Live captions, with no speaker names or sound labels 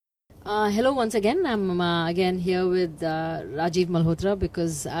Hello once again. I'm again here with Rajiv Malhotra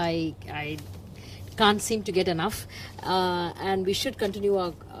because I can't seem to get enough. And we should continue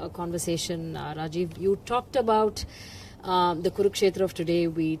our conversation, Rajiv. You talked about the Kurukshetra of today.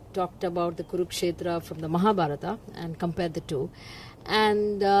 We talked about the Kurukshetra from the Mahabharata and compared the two.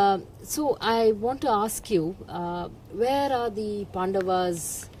 And so I want to ask you, where are the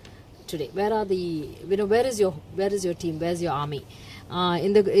Pandavas today? Where are where is your team? Where's your army?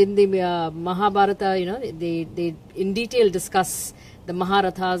 In the Mahabharata, they in detail discuss the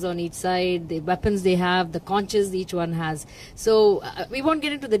Maharathas on each side, the weapons they have, the conches each one has. So we won't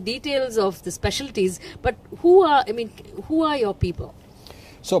get into the details of the specialties, but who are your people?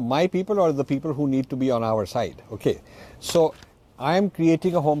 So my people are the people who need to be on our side. Okay, so I am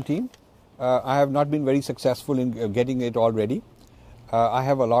creating a home team. I have not been very successful in getting it all ready. I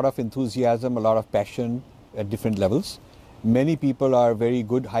have a lot of enthusiasm, a lot of passion at different levels. Many people are very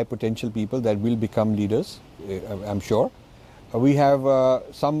good, high potential people that will become leaders, I'm sure. We have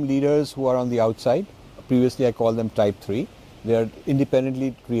some leaders who are on the outside. Previously I called them type 3. They are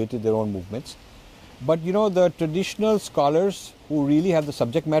independently created their own movements. But the traditional scholars who really have the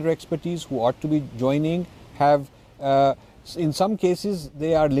subject matter expertise, who ought to be joining, have, in some cases,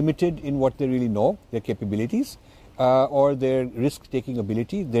 they are limited in what they really know, their capabilities, or their risk-taking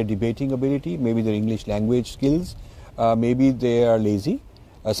ability, their debating ability, maybe their English language skills. Maybe they are lazy.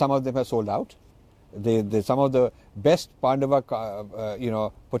 Some of them have sold out. Some of the best Pandava,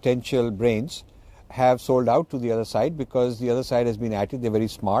 potential brains have sold out to the other side because the other side has been at it. They're very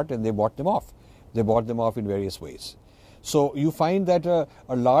smart and they bought them off. They bought them off in various ways. So you find that a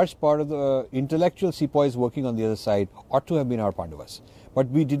large part of the intellectual sepoys working on the other side ought to have been our Pandavas. But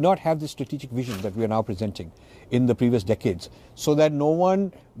we did not have the strategic vision that we are now presenting in the previous decades, so that no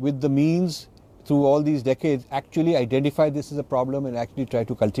one with the means through all these decades actually identify this as a problem and actually try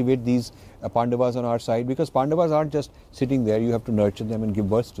to cultivate these Pandavas on our side, because Pandavas aren't just sitting there. You have to nurture them and give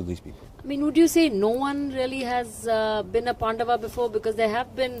birth to these people. I mean, would you say no one really has been a Pandava before? Because there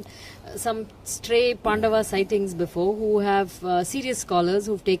have been some stray Pandava sightings before who have serious scholars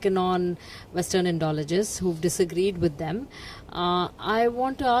who've taken on Western Indologists, who've disagreed with them. I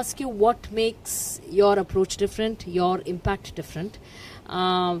want to ask you, what makes your approach different, your impact different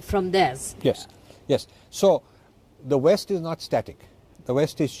from theirs? Yes. So the West is not static. The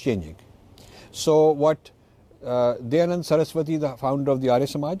West is changing. So what Dayanand Saraswati, the founder of the Arya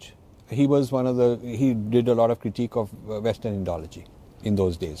Samaj, he did a lot of critique of Western Indology in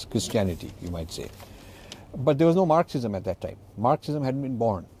those days, Christianity, you might say. But there was no Marxism at that time. Marxism hadn't been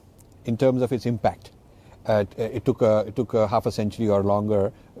born in terms of its impact. It took a half a century or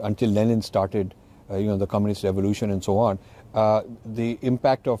longer until Lenin started, the communist revolution and so on. The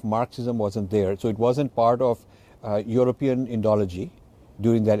impact of Marxism wasn't there, so it wasn't part of European Indology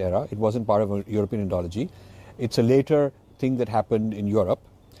during that era. It wasn't part of European Indology. It's a later thing that happened in Europe.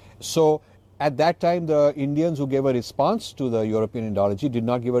 So at that time, the Indians who gave a response to the European Indology did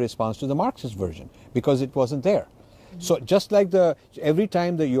not give a response to the Marxist version because it wasn't there. Mm-hmm. So just like every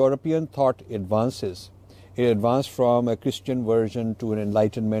time the European thought advances, it advanced from a Christian version to an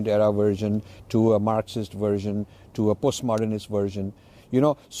Enlightenment era version to a Marxist version to a postmodernist version.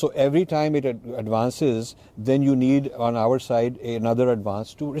 So every time it advances, then you need on our side another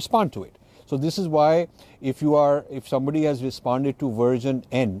advance to respond to it. So this is why if somebody has responded to version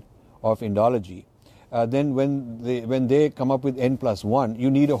N of Indology, then when they come up with N+1, you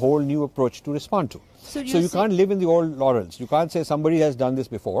need a whole new approach to respond to. So you can't live in the old laurels. You can't say somebody has done this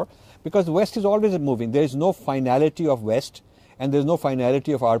before, because the West is always moving. There is no finality of West, and there's no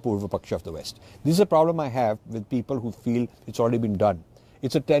finality of our Purva Paksha of the West. This is a problem I have with people who feel it's already been done.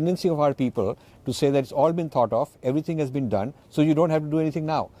 It's a tendency of our people to say that it's all been thought of, everything has been done, so you don't have to do anything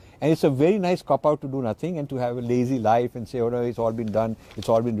now. And it's a very nice cop-out to do nothing and to have a lazy life and say, oh no, it's all been done, it's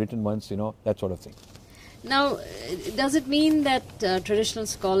all been written once, that sort of thing. Now, does it mean that traditional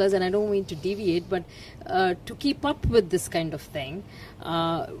scholars, and I don't mean to deviate, but to keep up with this kind of thing,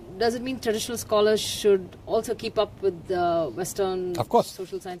 does it mean traditional scholars should also keep up with the Western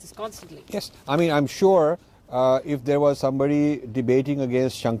social sciences constantly? Yes. I mean, I'm sure if there was somebody debating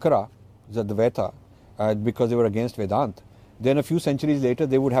against Shankara, the Advaita, because they were against Vedanta, then a few centuries later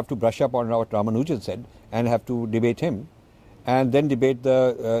they would have to brush up on what Ramanujan said and have to debate him, and then debate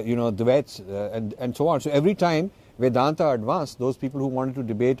the Dvaits and so on. So every time Vedanta advanced, those people who wanted to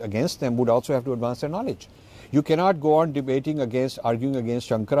debate against them would also have to advance their knowledge. You cannot go on arguing against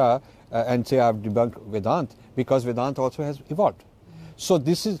Shankara and say I've debunked Vedanta, because Vedanta also has evolved. So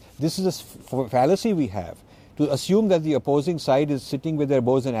this is a fallacy we have, to assume that the opposing side is sitting with their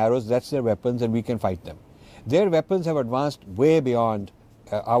bows and arrows, that's their weapons, and we can fight them. Their weapons have advanced way beyond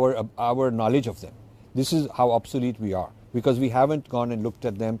our knowledge of them. This is how obsolete we are, because we haven't gone and looked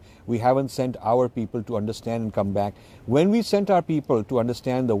at them. We haven't sent our people to understand and come back. When we sent our people to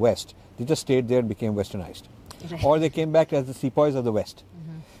understand the West, they just stayed there and became westernized. Right. Or they came back as the sepoys of the West.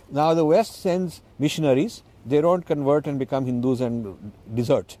 Now the West sends missionaries. They don't convert and become Hindus and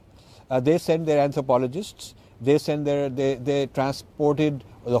desert. They send their anthropologists. They transported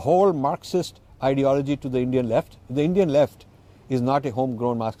the whole Marxist ideology to the Indian left. The Indian left is not a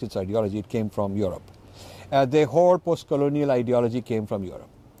homegrown Marxist ideology. It came from Europe. The whole post-colonial ideology came from Europe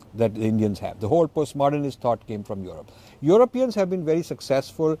that the Indians have. The whole postmodernist thought came from Europe. Europeans have been very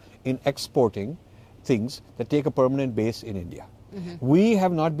successful in exporting things that take a permanent base in India. We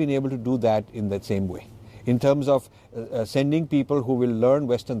have not been able to do that in that same way, in terms of sending people who will learn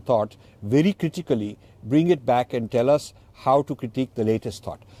Western thought very critically, bring it back and tell us how to critique the latest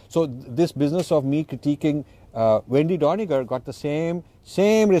thought. So this business of me critiquing Wendy Doniger got the same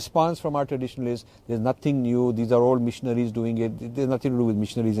response from our traditionalists. There's nothing new. These are all missionaries doing it. There's nothing to do with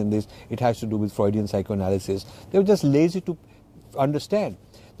missionaries in this. It has to do with Freudian psychoanalysis. They were just lazy to understand.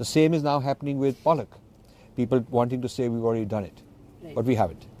 The same is now happening with Pollock. People wanting to say we've already done it, Right. but we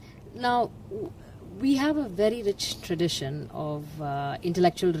haven't. Now, we have a very rich tradition of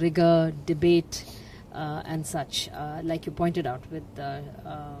intellectual rigor, debate, and such, like you pointed out with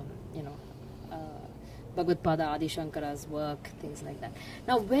Bhagavad Pada Adi Shankara's work, things like that.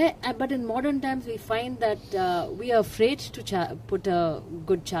 Now, but in modern times, we find that we are afraid to put a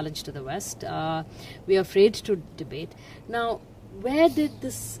good challenge to the West. We are afraid to debate. Now, where did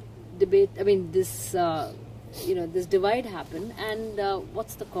this debate? I mean, this divide happen, and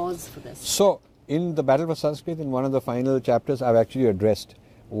what's the cause for this? So, in the Battle for Sanskrit, in one of the final chapters, I've actually addressed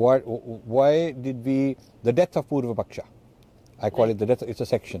why did the death of Purva Paksha. I call it the death. It's a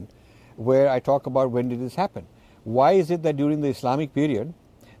section where I talk about when did this happen. Why is it that during the Islamic period,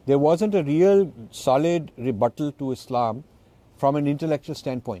 there wasn't a real solid rebuttal to Islam from an intellectual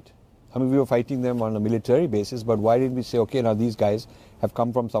standpoint? I mean, we were fighting them on a military basis, but why didn't we say, okay, now these guys have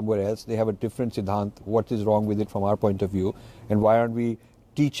come from somewhere else, they have a different siddhant, what is wrong with it from our point of view, and why aren't we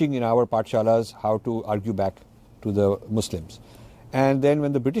teaching in our pathshalas how to argue back to the Muslims? And then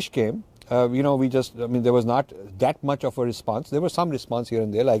when the British came, there was not that much of a response. There was some response here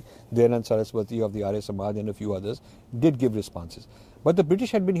and there, like Dayanand Saraswati of the Arya Samaj and a few others did give responses. But the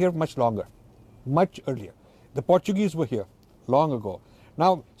British had been here much longer, much earlier. The Portuguese were here long ago.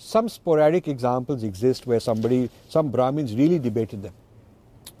 Now, some sporadic examples exist where some Brahmins really debated them.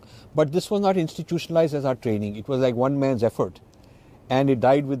 But this was not institutionalized as our training. It was like one man's effort, and it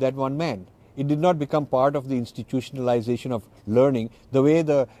died with that one man. It did not become part of the institutionalization of learning the way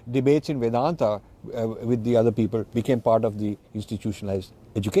the debates in Vedanta with the other people became part of the institutionalized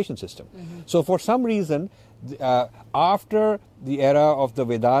education system. So for some reason, after the era of the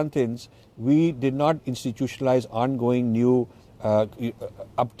Vedantins, we did not institutionalize ongoing new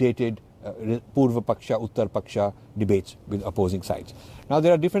updated Purva Paksha, Uttar Paksha debates with opposing sides. Now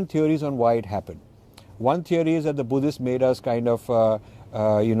there are different theories on why it happened. One theory is that the Buddhists made us kind of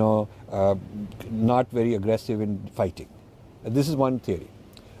not very aggressive in fighting. This is one theory.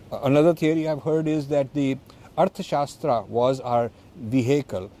 Another theory I've heard is that the Arthashastra was our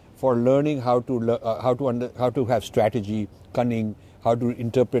vehicle for learning how to have strategy, cunning, how to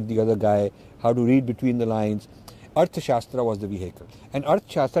interpret the other guy, how to read between the lines. Arthashastra was the vehicle, and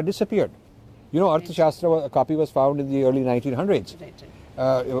Arthashastra disappeared. Arthashastra, a copy was found in the early 1900s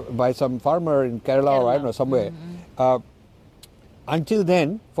by some farmer in Kerala or I don't know, somewhere. Until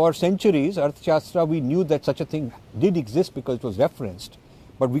then, for centuries, Arthashastra, we knew that such a thing did exist because it was referenced,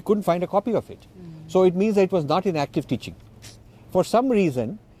 but we couldn't find a copy of it. So it means that it was not in active teaching. For some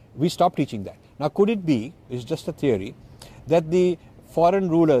reason, we stopped teaching that. Now, could it be, it's just a theory, that the foreign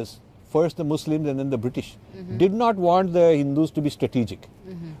rulers, first the Muslims and then the British, did not want the Hindus to be strategic.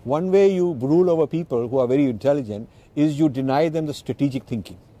 One way you rule over people who are very intelligent is you deny them the strategic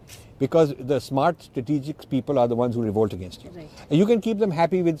thinking. Because the smart strategic people are the ones who revolt against you. Right. You can keep them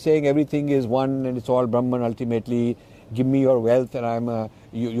happy with saying everything is one and it's all Brahman ultimately. Give me your wealth and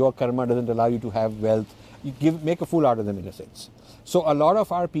your karma doesn't allow you to have wealth. Make a fool out of them in a sense. So a lot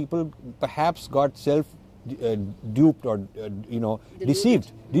of our people perhaps got duped or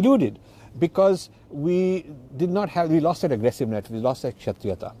deceived, deluded, because we lost that aggressiveness, we lost that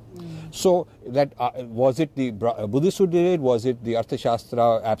kshatriyata. So that was it the Buddhists who did it? Was it the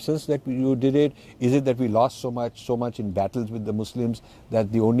Arthashastra absence that you did it? Is it that we lost so much in battles with the Muslims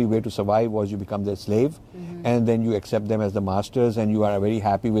that the only way to survive was you become their slave, and then you accept them as the masters, and you are very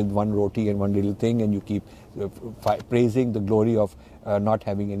happy with one roti and one little thing, and you keep praising the glory of not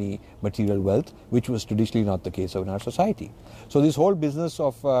having any material wealth, which was traditionally not the case in our society. So this whole business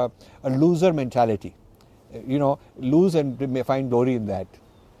of a loser mentality, lose and find glory in that.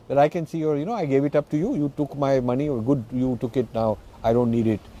 That I can see, or I gave it up to you, you took my money, or good, you took it, now I don't need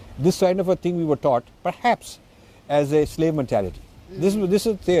it. This kind of a thing we were taught, perhaps, as a slave mentality. This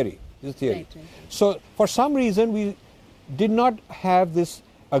is theory. This is theory. Right. So for some reason we did not have this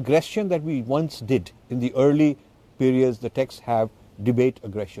aggression that we once did in the early periods. The texts have debate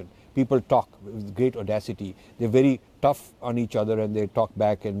aggression. People talk with great audacity. They're very tough on each other, and they talk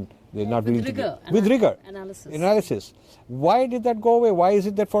back, and they're not with really rigor. With rigor. Analysis. Why did that go away? Why is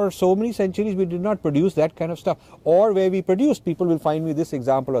it that for so many centuries we did not produce that kind of stuff? Or where we produced, people will find me this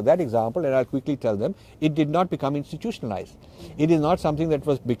example or that example, and I'll quickly tell them it did not become institutionalized. It is not something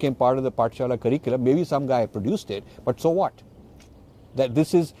that became part of the Pathshala curriculum. Maybe some guy produced it, but so what?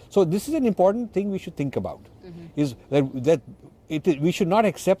 This is an important thing we should think about. Is that we should not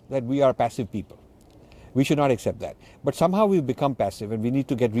accept that we are passive people. We should not accept that. But somehow we've become passive, and we need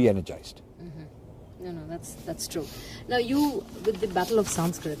to get re-energized. No, that's true. Now, you, with the Battle of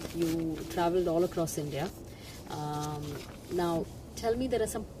Sanskrit, you traveled all across India. Now, tell me, there are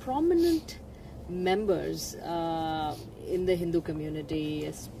some prominent members in the Hindu community,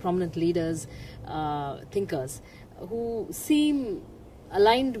 as prominent leaders, thinkers, who seem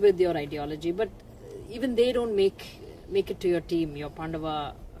aligned with your ideology, but even they don't make it to your team, your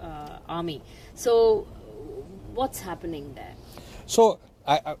Pandava army. So, what's happening there? So,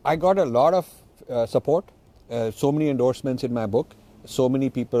 I got a lot of support, so many endorsements in my book, so many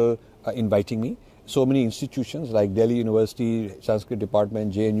people inviting me, so many institutions like Delhi University Sanskrit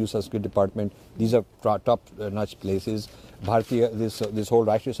Department, JNU Sanskrit Department. These are top-notch places. Bharatiya, this whole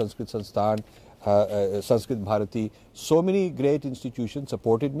Rashtriya Sanskrit Sansthan, Sanskrit Bharati. So many great institutions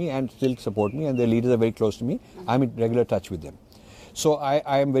supported me and still support me, and their leaders are very close to me. I'm in regular touch with them. So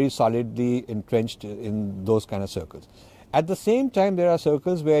I am very solidly entrenched in those kind of circles. At the same time, there are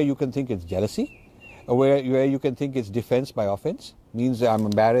circles where you can think it's jealousy, where you can think it's defense by offense. Means I'm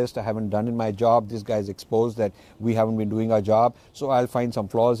embarrassed, I haven't done in my job, this guy's exposed that we haven't been doing our job, so I'll find some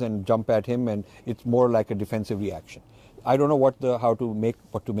flaws and jump at him, and it's more like a defensive reaction. I don't know what to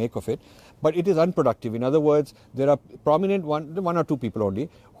make of it, but it is unproductive. In other words, there are prominent one or two people only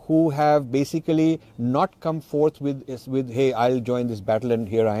who have basically not come forth with hey, I'll join this battle and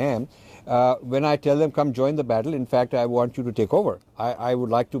here I am. When I tell them come join the battle, in fact I want you to take over. I would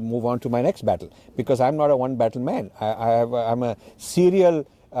like to move on to my next battle, because I'm not a one battle man. I'm a serial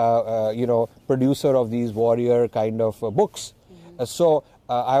producer of these warrior kind of books. So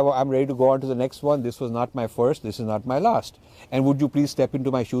I'm ready to go on to the next one. This was not my first, this is not my last. And would you please step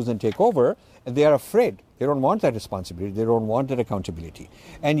into my shoes and take over? And they are afraid. They don't want that responsibility. They don't want that accountability.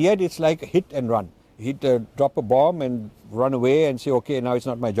 And yet it's like hit and run. Drop a bomb and run away and say, okay, now it's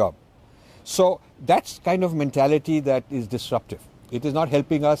not my job. So that's kind of mentality that is disruptive. It is not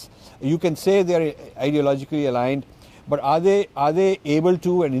helping us. You can say they're ideologically aligned, but are they able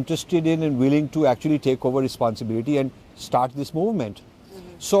to and interested in and willing to actually take over responsibility and start this movement?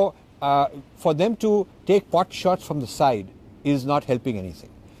 So for them to take pot shots from the side is not helping anything.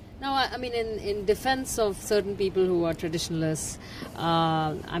 Now, I mean, in defense of certain people who are traditionalists,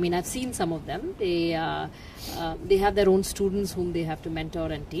 I mean, I've seen some of them. They have their own students whom they have to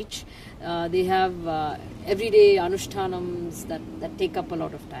mentor and teach. They have everyday anushtanams that take up a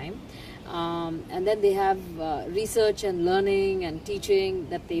lot of time. And then they have research and learning and teaching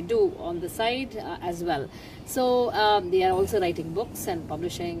that they do on the side as well. So they are also writing books and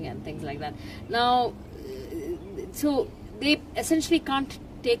publishing and things like that. Now, so they essentially can't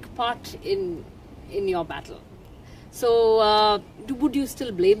take part in your battle. So would you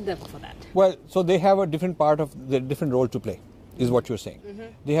still blame them for that? Well, so they have a different different role to play, is what you're saying.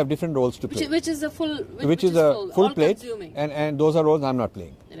 They have different roles to play. Which is a full plate, consuming. And those are roles I'm not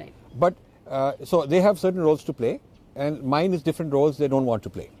playing. Right. But so they have certain roles to play, and mine is different roles they don't want to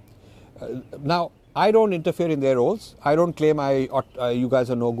play. Now, I don't interfere in their roles. I don't claim you guys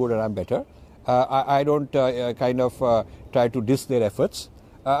are no good and I'm better. I don't try to diss their efforts.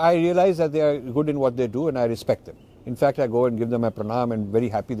 I realize that they are good in what they do, and I respect them. In fact, I go and give them a pranam and very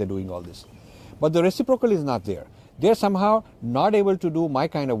happy they're doing all this. But the reciprocal is not there. They're somehow not able to do my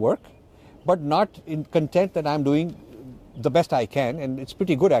kind of work, but not content that I'm doing the best I can, and it's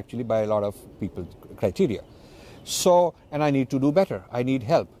pretty good actually by a lot of people's criteria. So, and I need to do better. I need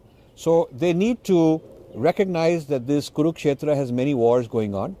help. So they need to recognize that this Kurukshetra has many wars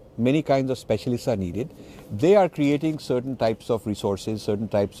going on, many kinds of specialists are needed. They are creating certain types of resources, certain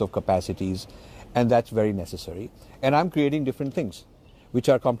types of capacities, and that's very necessary. And I'm creating different things which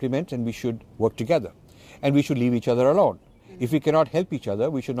are complement, and we should work together. And we should leave each other alone. If we cannot help each other,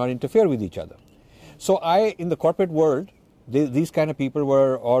 we should not interfere with each other. So in the corporate world, these kind of people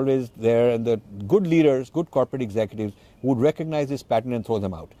were always there, and the good leaders, good corporate executives would recognize this pattern and throw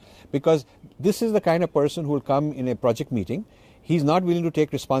them out. Because this is the kind of person who will come in a project meeting. He's not willing to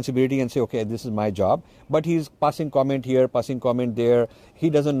take responsibility and say, okay, this is my job, but he's passing comment here, passing comment there. He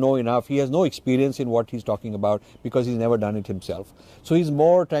doesn't know enough. He has no experience in what he's talking about because he's never done it himself. So he's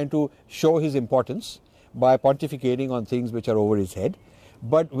more trying to show his importance by pontificating on things which are over his head.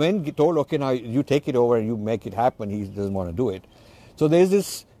 But when told, okay, now you take it over and you make it happen, he doesn't want to do it. So there's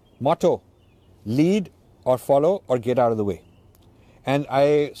this motto, lead or follow or get out of the way. And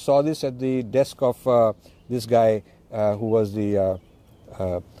I saw this at the desk of this guy who was the,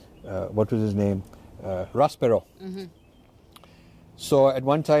 what was his name? Ross Perot. Mm-hmm. So at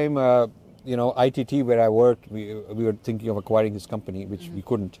one time, ITT, where I worked, we were thinking of acquiring his company, which we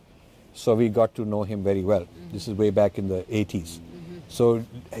couldn't. So we got to know him very well. This is way back in the 80s. So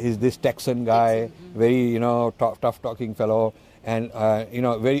he's this Texan guy, very, tough talking fellow, and,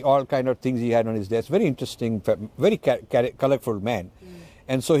 very all kind of things he had on his desk. Very interesting, very colorful man.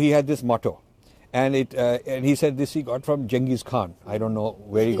 And so he had this motto. And and he said this he got from Genghis Khan. I don't know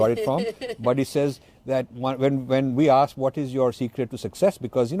where he got it from, but he says that when we ask what is your secret to success,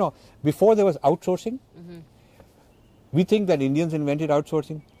 because, before there was outsourcing, we think that Indians invented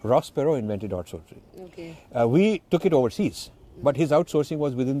outsourcing. Ross Perot invented outsourcing. Okay. We took it overseas. But his outsourcing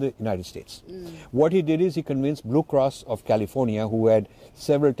was within the United States. What he did is he convinced Blue Cross of California, who had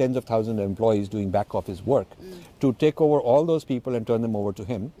several tens of thousands of employees doing back office work, to take over all those people and turn them over to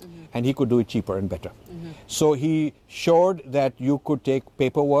him, and he could do it cheaper and better. So he showed that you could take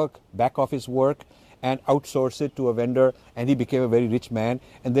paperwork, back office work, and outsource it to a vendor, and he became a very rich man.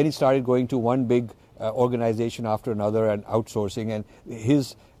 And then he started going to one big organization after another and outsourcing, and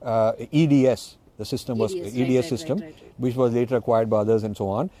his EDS, the system was EDS system, which was later acquired by others and so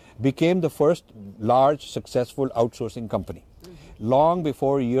on, became the first large successful outsourcing company. Long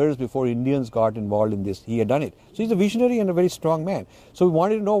before, years before Indians got involved in this, he had done it. So he's a visionary and a very strong man. So we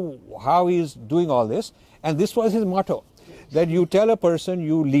wanted to know how he's doing all this, and this was his motto, that you tell a person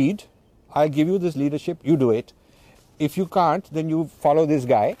you lead, I'll give you this leadership, you do it. If you can't, then you follow this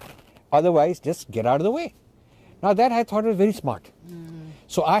guy. Otherwise, just get out of the way. Now that I thought was very smart.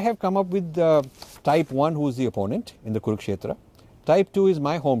 So I have come up with type 1, who is the opponent in the Kurukshetra. Type 2 is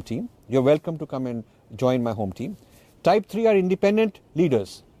my home team. You're welcome to come and join my home team. Type 3 are independent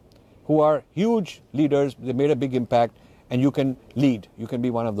leaders who are huge leaders. They made a big impact, and you can lead. You can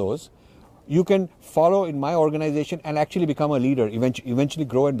be one of those. You can follow in my organization and actually become a leader, eventually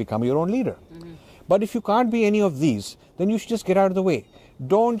grow and become your own leader. But if you can't be any of these, then you should just get out of the way.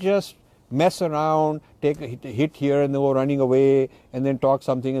 Don't just mess around, take a hit here and then go running away and then talk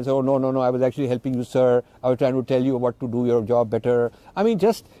something and say, oh, no, I was actually helping you, sir. I was trying to tell you what to do your job better. I mean,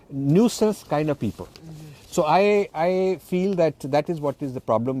 just nuisance kind of people. So I feel that is what is the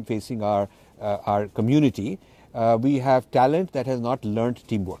problem facing our community. We have talent that has not learned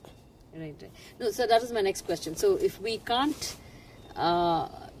teamwork. Right. No, so that is my next question. So if we can't,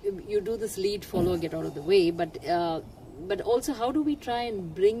 you do this lead, follow, get out of the way, but also how do we try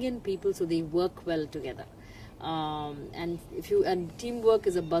and bring in people so they work well together? And teamwork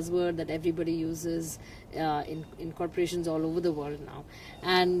is a buzzword that everybody uses in corporations all over the world now.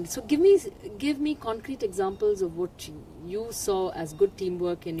 And so give me concrete examples of what you saw as good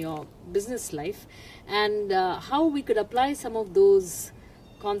teamwork in your business life, and how we could apply some of those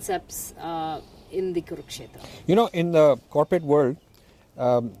concepts in the Kurukshetra. In the corporate world,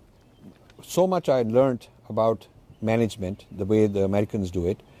 so much I learned about management, the way the Americans do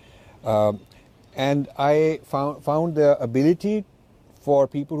it, and I found the ability for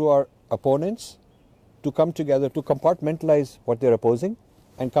people who are opponents to come together, to compartmentalize what they're opposing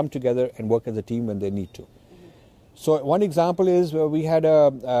and come together and work as a team when they need to. So one example is where we had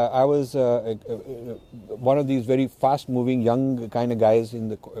I was one of these very fast-moving young kind of guys in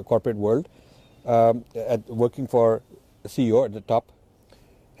the corporate world, working for a CEO at the top.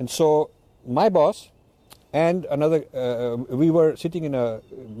 And so my boss and another, we were sitting in a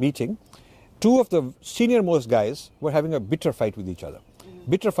meeting. Two of the senior most guys were having a bitter fight with each other.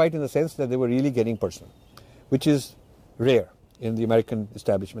 Bitter fight in the sense that they were really getting personal, which is rare in the American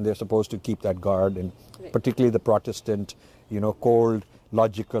establishment. They're supposed to keep that guard, and particularly the Protestant, cold,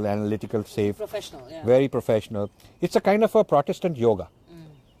 logical, analytical, safe. Professional, yeah. Very professional. It's a kind of a Protestant yoga.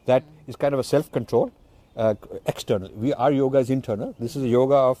 that is kind of a self-control, external. Our yoga is internal. This is a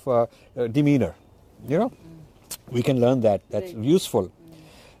yoga of demeanor. You know, we can learn that. That's useful.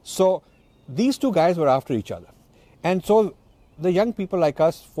 So these two guys were after each other, and so the young people like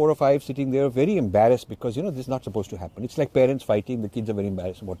us, 4 or 5 sitting there, very embarrassed because, you know, this is not supposed to happen. It's like parents fighting. The kids are very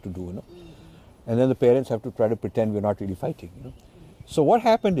embarrassed what to do, you know. And then the parents have to try to pretend we're not really fighting, you know. So what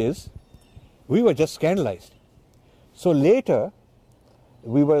happened is, we were just scandalized. So later,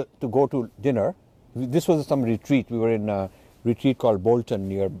 we were to go to dinner. This was some retreat. We were in a retreat called Bolton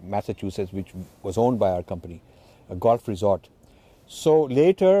near Massachusetts, which was owned by our company, a golf resort. So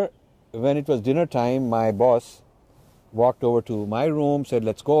later, when it was dinner time, my boss walked over to my room, said,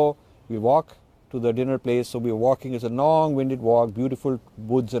 let's go. We walk to the dinner place. So we were walking. It's a long-winded walk, beautiful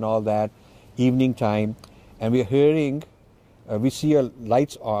woods and all that, evening time. And we're hearing, we see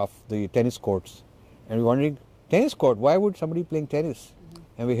lights off the tennis courts. And we're wondering, tennis court, why would somebody playing tennis?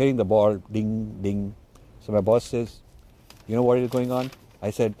 And we're hearing the ball, ding, ding. So my boss says, you know what is going on?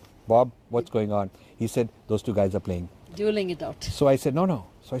 I said, Bob, what's going on? He said, those two guys are playing. Dueling it out. So I said, no.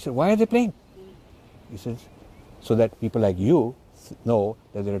 So I said, why are they playing? He says, so that people like you know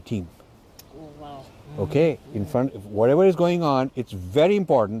that they're a team. Oh, wow. Okay, in front, whatever is going on, it's very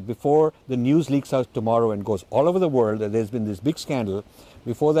important before the news leaks out tomorrow and goes all over the world that there's been this big scandal.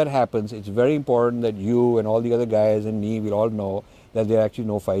 Before that happens, it's very important that you and all the other guys and me, we'll all know that they're actually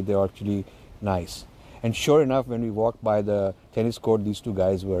no fight, they're actually nice. And sure enough, when we walked by the tennis court, these two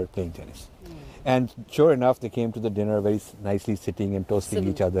guys were playing tennis. And sure enough, they came to the dinner very nicely sitting and toasting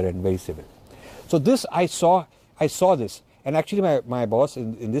each other and very civil. So this, I saw this. And actually my boss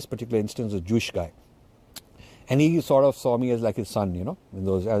in this particular instance was a Jewish guy. And he sort of saw me as like his son, you know.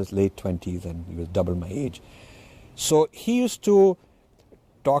 I was late 20s and he was double my age. So he used to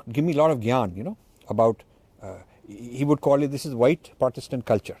give me a lot of gyan, you know, about, he would call it, this is white Protestant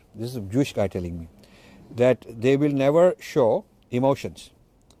culture. This is a Jewish guy telling me that they will never show emotions.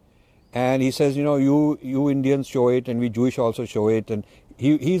 And he says, you know, you Indians show it and we Jewish also show it. And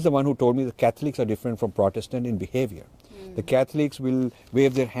he's the one who told me the Catholics are different from Protestant in behavior. The Catholics will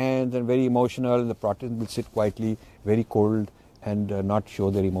wave their hands and very emotional, and the Protestants will sit quietly, very cold and not show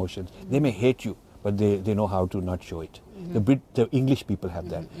their emotions. They may hate you, but they know how to not show it. The English people have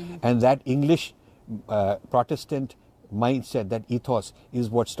that. And that English Protestant mindset, that ethos is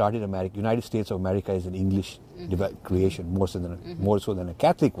what started America. United States of America is an English creation, more so than a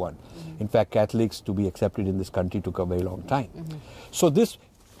Catholic one. In fact, Catholics to be accepted in this country took a very long time. So this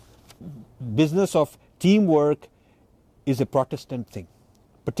business of teamwork is a Protestant thing,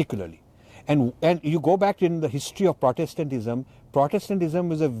 particularly. And you go back in the history of Protestantism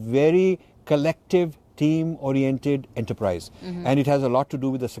is a very collective, team-oriented enterprise. And it has a lot to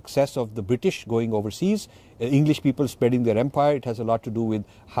do with the success of the British going overseas, English people spreading their empire. It has a lot to do with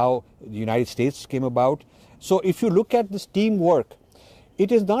how the United States came about. So if you look at this teamwork,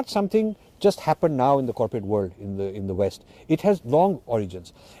 it is not something just happened now in the corporate world in the West. It has long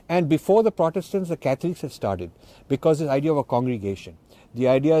origins. And before the Protestants, the Catholics had started, because this idea of a congregation, the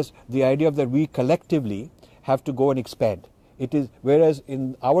idea of that we collectively have to go and expand. It is, whereas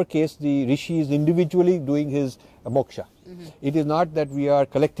in our case, the Rishi is individually doing his moksha. It is not that we are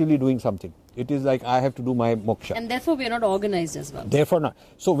collectively doing something. It is like I have to do my moksha. And therefore we are not organized as well. Therefore not.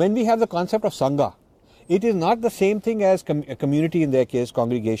 So when we have the concept of Sangha, it is not the same thing as a community in their case,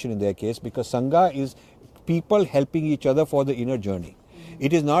 congregation in their case, because Sangha is people helping each other for the inner journey.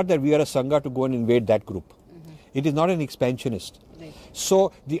 It is not that we are a Sangha to go and invade that group. It is not an expansionist. Right.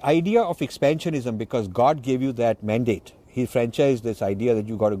 So the idea of expansionism, because God gave you that mandate, He franchised this idea that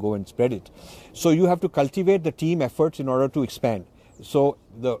you got to go and spread it. So you have to cultivate the team efforts in order to expand. So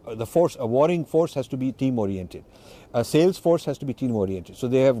the force, a warring force has to be team oriented. A sales force has to be team oriented. So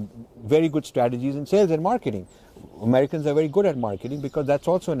they have very good strategies in sales and marketing. Americans are very good at marketing because that's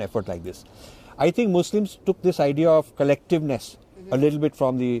also an effort like this. I think Muslims took this idea of collectiveness a little bit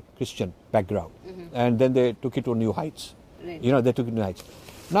from the Christian background, and then they took it to new heights. Right. You know, they took it to new heights.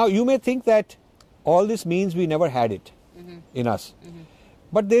 Now you may think that all this means we never had it in us,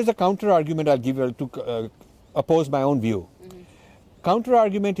 but there's a counter argument I'll give you to oppose my own view. Counter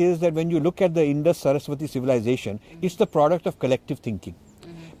argument is that when you look at the Indus Saraswati civilization, it's the product of collective thinking,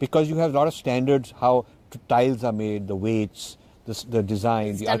 because you have a lot of standards, how tiles are made, the weights, the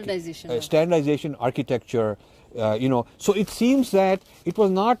design, standardization, architecture, you know. So it seems that it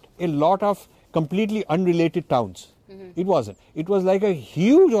was not a lot of completely unrelated towns. It wasn't. It was like a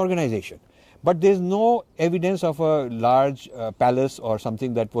huge organization. But there's no evidence of a large palace or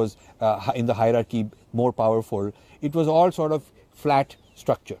something that was in the hierarchy more powerful. It was all sort of flat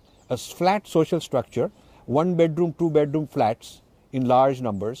structure, a flat social structure, 1 bedroom, 2 bedroom flats in large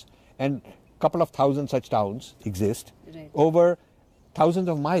numbers, and a couple of thousand such towns exist Right. over thousands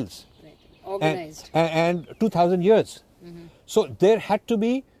of miles. Right. Organized. And 2,000 years. So there had to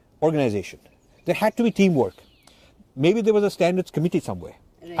be organization. There had to be teamwork. Maybe there was a standards committee somewhere.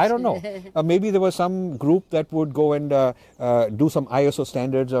 Right. I don't know. Maybe there was some group that would go and do some ISO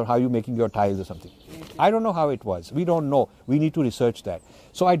standards or how you're making your tiles or something. I don't know how it was. We don't know. We need to research that.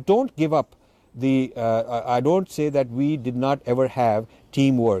 So I don't give up I don't say that we did not ever have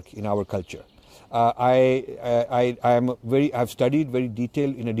teamwork in our culture. I've studied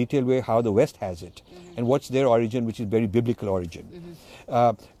in a detailed way how the West has it and what's their origin, which is very biblical origin.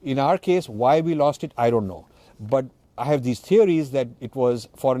 In our case, why we lost it, I don't know. But I have these theories that it was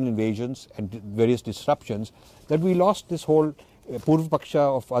foreign invasions and various disruptions that we lost this whole Purva Paksha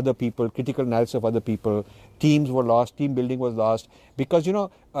of other people, critical analysis of other people, teams were lost, team building was lost. Because,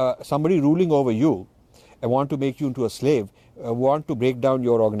 somebody ruling over you and want to make you into a slave, want to break down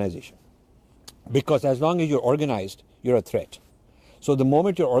your organization. Because as long as you're organized, you're a threat. So the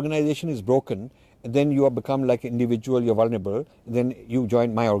moment your organization is broken, then you have become like an individual, you're vulnerable, then you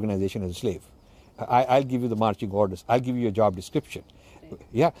join my organization as a slave. I'll give you the marching orders. I'll give you a job description. Right.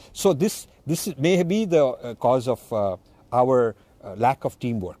 Yeah. So this may be the cause of our lack of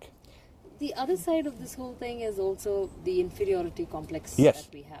teamwork. The other side of this whole thing is also the inferiority complex Yes.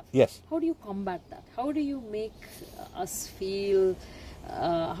 that we have. Yes. How do you combat that? How do you make us feel?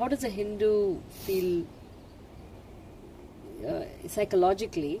 How does a Hindu feel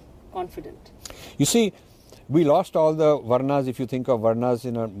psychologically confident? You see, we lost all the varnas. If you think of varnas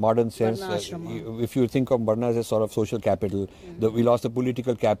in a modern sense, if you think of varnas as sort of social capital, we lost the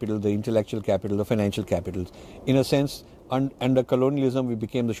political capital, the intellectual capital, the financial capital. In a sense, under colonialism, we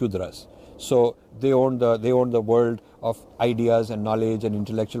became the Shudras. So they owned the world of ideas and knowledge and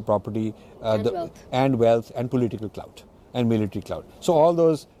intellectual property, and wealth and political clout and military clout. So all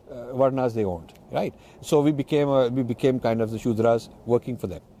those varnas they owned, right? So we became kind of the Shudras working for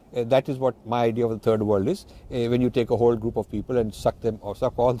them. That is what my idea of the third world is. When you take a whole group of people and suck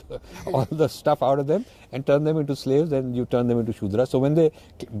all the stuff out of them and turn them into slaves, then you turn them into Shudras. So when they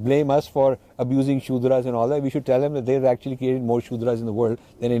blame us for abusing Shudras and all that, we should tell them that they've actually created more Shudras in the world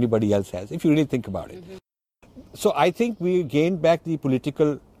than anybody else has, if you really think about it. So I think we gained back the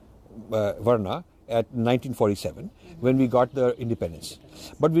political varna at 1947 when we got the independence.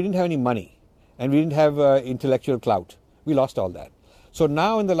 But we didn't have any money and we didn't have intellectual clout. We lost all that. So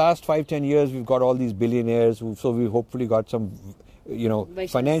now in the last 5-10 years, we've got all these billionaires. So we've hopefully got some,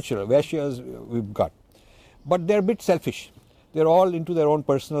 financial Vaishyas we've got. But they're a bit selfish. They're all into their own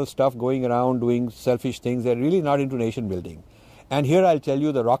personal stuff, going around doing selfish things. They're really not into nation building. And here I'll tell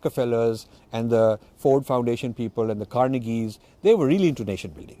you, the Rockefellers and the Ford Foundation people and the Carnegies, they were really into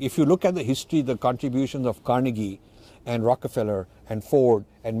nation building. If you look at the history, the contributions of Carnegie and Rockefeller and Ford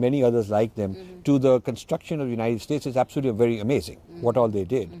and many others like them to the construction of the United States is absolutely very amazing what all they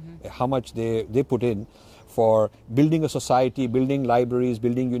did, how much they put in for building a society, building libraries,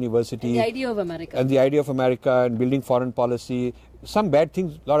 building universities. And the idea of America. And the idea of America and building foreign policy. Some bad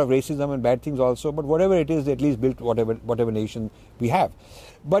things, a lot of racism and bad things also, but whatever it is, they at least built whatever nation we have.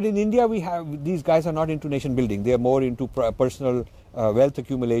 But in India, these guys are not into nation building. They are more into personal wealth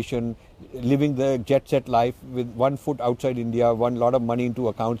accumulation, living the jet set life with 1 foot outside India, lot of money into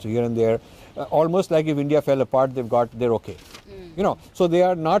accounts here and there. Almost like if India fell apart, they're okay. So they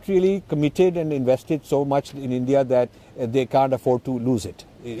are not really committed and invested so much in India that they can't afford to lose it.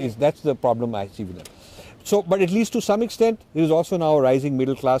 That's the problem I see with them. So, but at least to some extent, there is also now a rising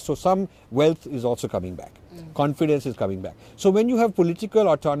middle class. So some wealth is also coming back. Confidence is coming back. So when you have political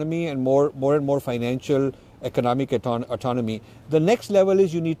autonomy and more and more financial, economic autonomy, the next level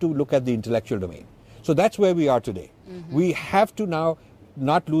is you need to look at the intellectual domain. So that's where we are today. We have to now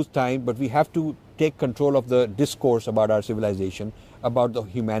not lose time, but we have to take control of the discourse about our civilization, about the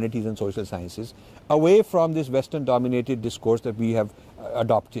humanities and social sciences, away from this Western-dominated discourse that we have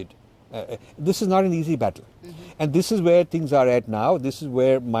adopted. This is not an easy battle. And this is where things are at now. This is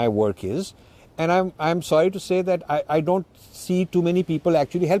where my work is. And I'm sorry to say that I don't see too many people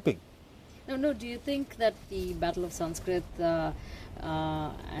actually helping. No. Do you think that the Battle of Sanskrit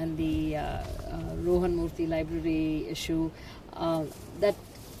and the Rohan Murthy library issue, that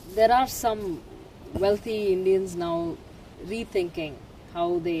there are some wealthy Indians now rethinking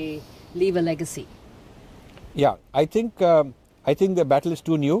how they leave a legacy? Yeah, I think the battle is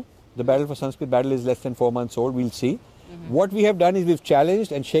too new. The battle for Sanskrit battle is less than 4 months old. We'll see. What we have done is we've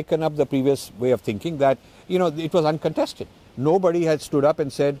challenged and shaken up the previous way of thinking that, it was uncontested. Nobody had stood up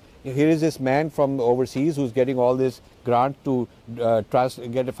and said, here is this man from overseas who's getting all this grant to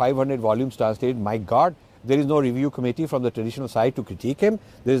get 500 volumes translated. My God, There is no review committee from the traditional side to critique him.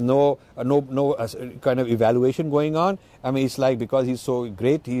 There is no kind of evaluation going on. I mean, it's like because he's so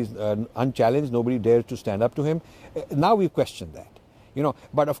great, he's unchallenged. Nobody dares to stand up to him. Now we've questioned that.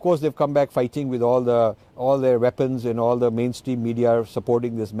 But of course they've come back fighting with all their weapons and all the mainstream media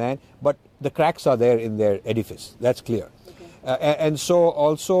supporting this man. But the cracks are there in their edifice. That's clear. And so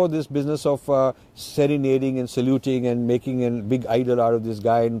also this business of serenading and saluting and making a big idol out of this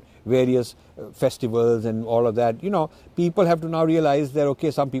guy in various festivals and all of that, people have to now realize that,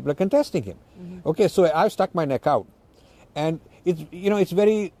 okay, some people are contesting him. Okay, so I've stuck my neck out. And it's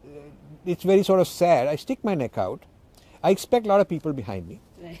very sort of sad. I stick my neck out. I expect a lot of people behind me.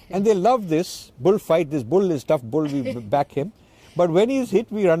 Right. And they love this bullfight. This bull is tough bull, we back him. But when he's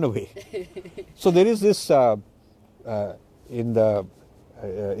hit, we run away. So there is this... in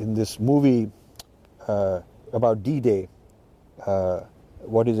this movie about D-Day,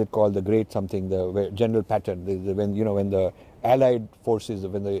 what is it called? The Great something, where General Patton, when the Allied forces,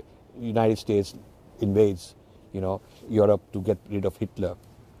 when the United States invades, Europe to get rid of Hitler.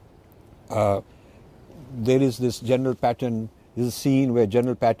 There is this General Patton. There's a scene where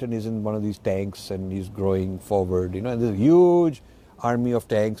General Patton is in one of these tanks and he's going forward, and there's a huge army of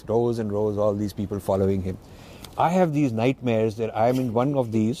tanks, rows and rows, all these people following him. I have these nightmares that I'm in one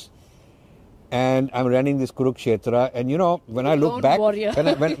of these and I'm running this Kurukshetra, and when I look back,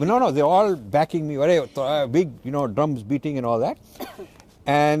 they're all backing me, big, drums beating and all that.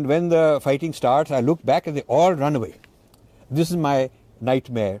 And when the fighting starts, I look back and they all run away. This is my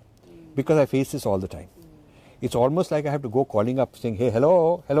nightmare because I face this all the time. It's almost like I have to go calling up saying, hey,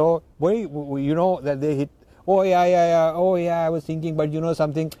 hello, boy, that they hit. Oh yeah, I was thinking, but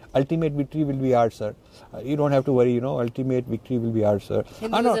something, ultimate victory will be ours, sir. You don't have to worry, ultimate victory will be ours, sir.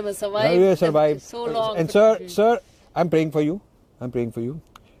 Hinduism has survived so long. And sir, I'm praying for you.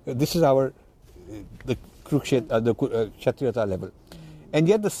 This is the Kurukshetra, the Kshatriyata level. And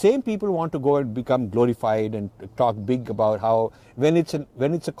yet the same people want to go and become glorified and talk big about how when it's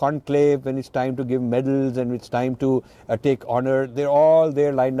a conclave, when it's time to give medals and it's time to take honor, they're all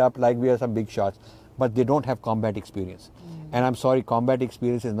there lined up like we are some big shots. But they don't have combat experience. And I'm sorry, combat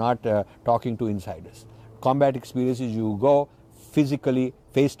experience is not talking to insiders. Combat experience is you go physically,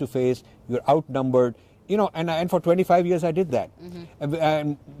 face to face, you're outnumbered, and for 25 years I did that.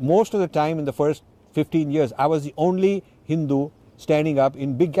 And most of the time in the first 15 years, I was the only Hindu standing up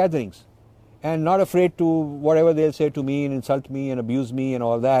in big gatherings and not afraid to whatever they'll say to me and insult me and abuse me and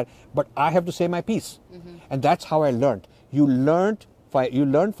all that. But I have to say my piece. And that's how I learned. You learn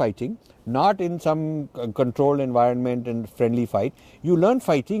fighting, not in some controlled environment and friendly fight. You learn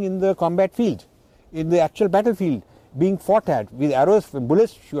fighting in the combat field, in the actual battlefield, being fought at with arrows,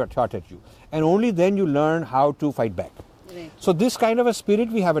 bullets shot at you. And only then you learn how to fight back. Right. So this kind of a spirit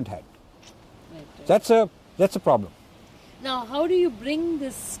we haven't had. Right. That's a problem. Now, how do you bring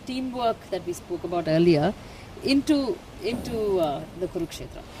this teamwork that we spoke about earlier into the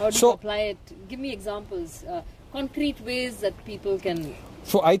Kurukshetra? How do you apply it? Give me examples, concrete ways that people can...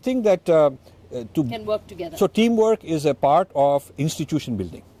 So I think that can work together. So teamwork is a part of institution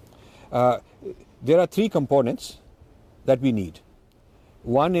building. There are three components that we need.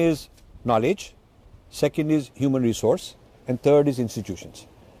 One is knowledge, second is human resource, and third is institutions.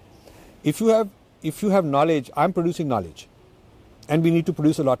 If you have knowledge, I'm producing knowledge, and we need to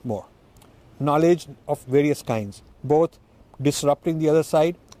produce a lot more. Knowledge of various kinds, both disrupting the other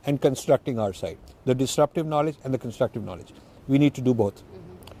side and constructing our side. The disruptive knowledge and the constructive knowledge. We need to do both.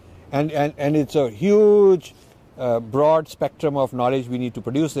 And it's a huge, broad spectrum of knowledge we need to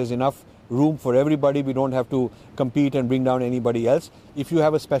produce. There's enough room for everybody. We don't have to compete and bring down anybody else. If you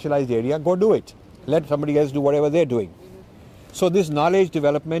have a specialized area, go do it. Let somebody else do whatever they're doing. So this knowledge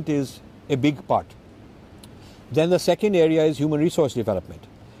development is a big part. Then the second area is human resource development.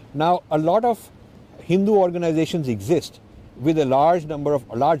 Now, a lot of Hindu organizations exist with a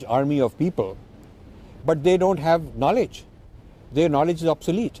large army of people, but they don't have knowledge. Their knowledge is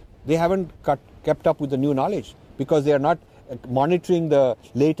obsolete. They haven't kept up with the new knowledge because they are not monitoring the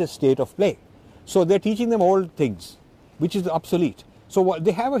latest state of play. So they're teaching them old things, which is obsolete. So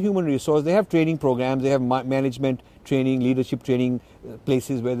they have a human resource, they have training programs, they have management training, leadership training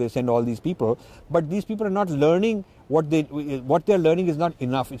places where they send all these people, but these people are not learning what they're learning is not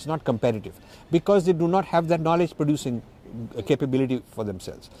enough, it's not competitive, because they do not have that knowledge producing capability for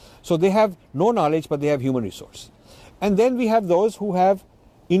themselves. So they have no knowledge, but they have human resource. And then we have those who have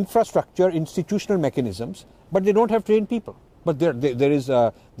infrastructure, institutional mechanisms, but they don't have trained people. But there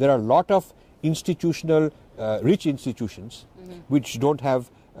are a lot of institutional, rich institutions which don't have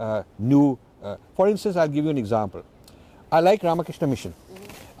new. For instance, I'll give you an example. I like Ramakrishna Mission.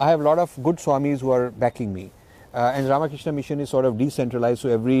 I have a lot of good Swamis who are backing me. And Ramakrishna Mission is sort of decentralized, so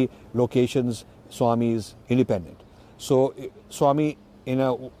every location's Swami is independent. So Swami in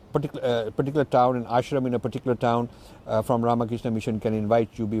a particular town, an ashram in a particular town from Ramakrishna Mission can invite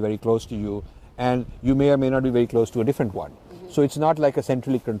you, be very close to you, and you may or may not be very close to a different one. So it's not like a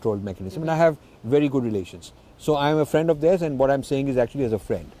centrally controlled mechanism. And I have very good relations. So I am a friend of theirs, and what I'm saying is actually as a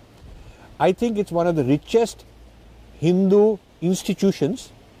friend. I think it's one of the richest Hindu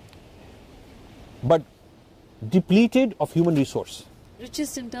institutions, but depleted of human resource.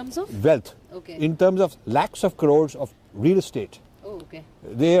 Richest in terms of? Wealth. Okay. In terms of lakhs of crores of real estate. Oh, okay.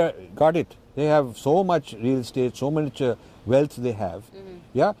 They got it. They have so much real estate, so much wealth they have.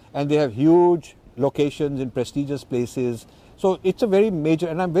 Yeah, and they have huge locations in prestigious places. So it's a very major,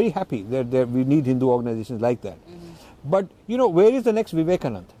 and I'm very happy that we need Hindu organizations like that. But you know, where is the next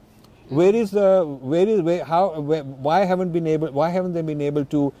Vivekanand? Why haven't they been able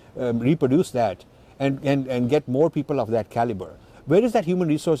to reproduce that and get more people of that caliber? Where is that human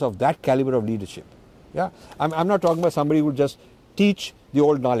resource of that caliber of leadership? Yeah, I'm not talking about somebody who would just teach the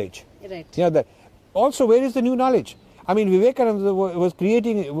old knowledge. Right. Yeah, that. Also, where is the new knowledge? I mean, Vivekananda was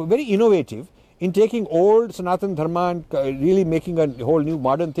creating very innovative in taking old Sanatana Dharma and really making a whole new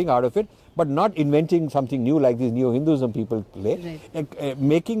modern thing out of it, but not inventing something new like these Neo-Hinduism people play, right.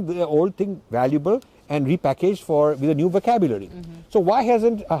 Making the old thing valuable and repackaged with a new vocabulary. So why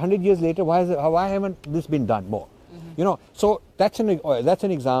hasn't 100 years later, why haven't this been done more? You know, so that's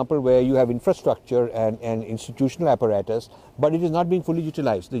an example where you have infrastructure and institutional apparatus, but it is not being fully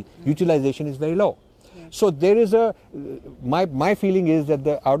utilized. The utilization is very low. So there is my feeling is that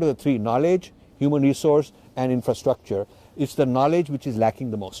out of the three, knowledge, human resource and infrastructure, it's the knowledge which is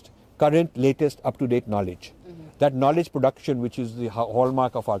lacking the most. Current, latest, up-to-date knowledge. That knowledge production, which is the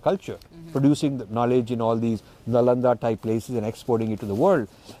hallmark of our culture, producing the knowledge in all these Nalanda type places and exporting it to the world,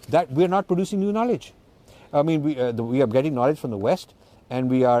 that we are not producing new knowledge. I mean, we are getting knowledge from the West and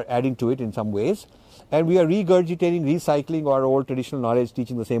we are adding to it in some ways. And we are regurgitating, recycling our old traditional knowledge,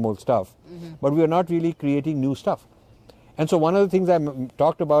 teaching the same old stuff. But we are not really creating new stuff. And so one of the things I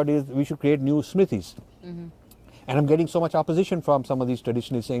talked about is we should create new smrtis. And I'm getting so much opposition from some of these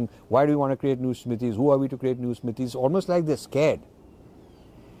traditionalists saying, why do we want to create new smrtis? Who are we to create new smrtis? Almost like they're scared.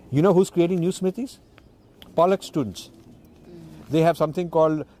 You know who's creating new smrtis? Pollock students. They have something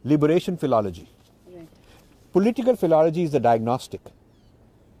called liberation philology. Right. Political philology is the diagnostic.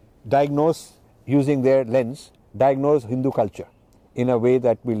 Diagnose, using their lens, diagnose Hindu culture in a way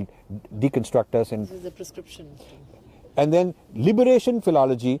that will deconstruct us. And This is the prescription. And then liberation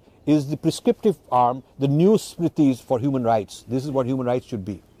philology is the prescriptive arm, the new smritis for human rights. This is what human rights should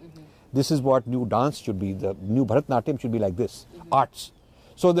be. This is what new dance should be. The new Bharatanatyam should be like this. Arts.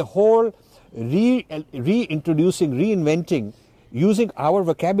 So the whole reintroducing, reinventing, using our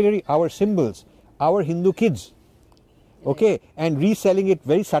vocabulary, our symbols, our Hindu kids, okay, and reselling it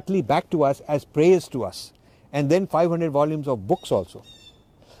very subtly back to us as praise to us. And then 500 volumes of books also.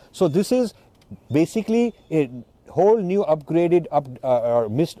 So this is basically a whole new upgraded, or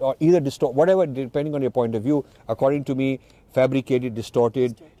missed, or either distort, whatever, depending on your point of view, according to me, fabricated,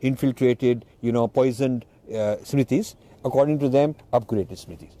 distorted, infiltrated, poisoned smritis. According to them, upgraded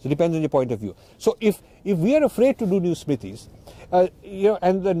smritis. So it depends on your point of view. So if we are afraid to do new smritis,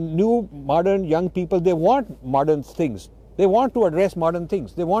 and the new modern young people, they want modern things. They want to address modern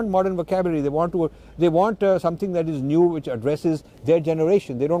things. They want modern vocabulary. They want something that is new, which addresses their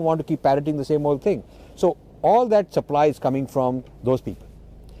generation. They don't want to keep parroting the same old thing. So all that supply is coming from those people,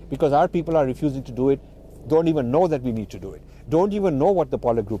 because our people are refusing to do it. Don't even know that we need to do it. Don't even know what the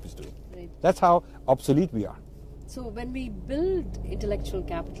Pollock Group is doing. Right. That's how obsolete we are. So when we build intellectual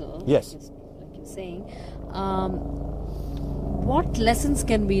capital, yes, like you're saying, what lessons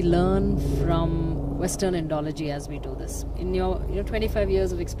can we learn from Western Indology as we do this? In your 25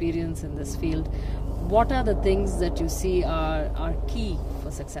 years of experience in this field, what are the things that you see are key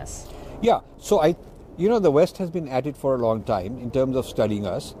for success? Yeah, so the West has been at it for a long time in terms of studying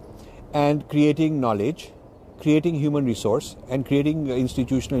us and creating knowledge, creating human resource, and creating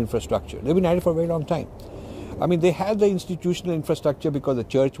institutional infrastructure. They've been at it for a very long time. I mean, they had the institutional infrastructure because the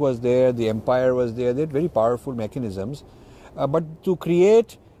church was there, the empire was there. They had very powerful mechanisms. But to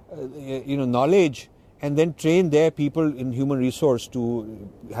create, knowledge and then train their people in human resource to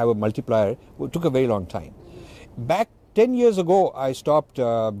have a multiplier took a very long time. Back 10 years ago, I stopped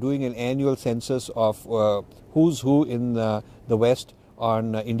doing an annual census of who's who in the West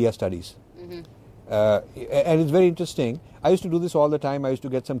on India studies. And it's very interesting. I used to do this all the time. I used to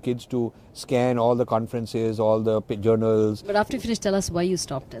get some kids to scan all the conferences, all the journals. But after you finish, tell us why you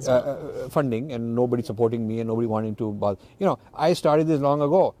stopped as well. Funding and nobody supporting me and nobody wanting to bother. You know, I started this long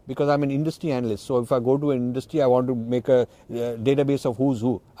ago because I'm an industry analyst. So if I go to an industry, I want to make a database of who's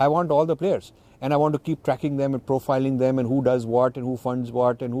who. I want all the players. And I want to keep tracking them and profiling them and who does what and who funds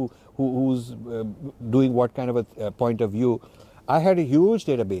what and who's doing what kind of a point of view. I had a huge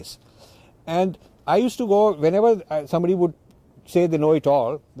database. And I used to go, whenever somebody would say they know it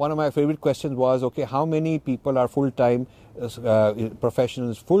all, one of my favorite questions was, okay, how many people are full-time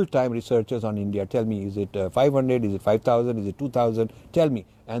professionals, full-time researchers on India? Tell me, is it 500, is it 5,000, is it 2,000? Tell me.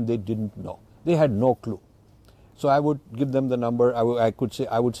 And they didn't know. They had no clue. So I would give them the number.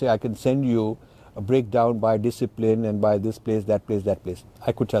 I would say I can send you a breakdown by discipline and by this place, that place, that place.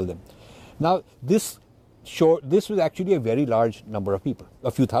 I could tell them. Now, this was actually a very large number of people,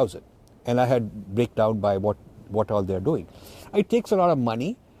 a few thousand. And I had breakdown by what all they're doing. It takes a lot of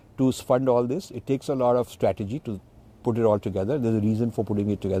money to fund all this. It takes a lot of strategy to put it all together. There's a reason for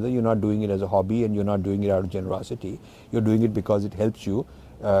putting it together. You're not doing it as a hobby and you're not doing it out of generosity. You're doing it because it helps you,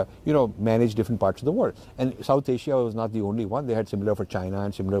 manage different parts of the world. And South Asia was not the only one. They had similar for China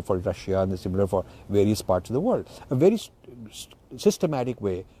and similar for Russia and similar for various parts of the world. A very systematic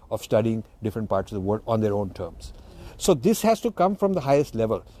way of studying different parts of the world on their own terms. So this has to come from the highest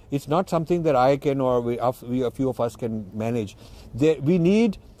level. It's not something that I can or a few of us can manage. We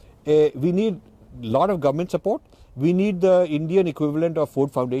need a lot of government support. We need the Indian equivalent of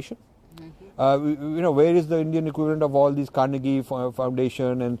Ford Foundation. Where is the Indian equivalent of all these Carnegie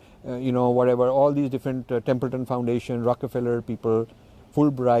Foundation and whatever, all these different Templeton Foundation, Rockefeller people,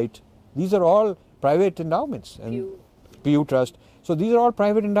 Fulbright. These are all private endowments and Pew Trust. So these are all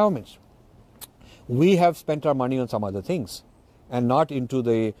private endowments. We have spent our money on some other things and not into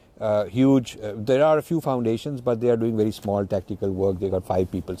the huge, there are a few foundations, but they are doing very small tactical work. They got 5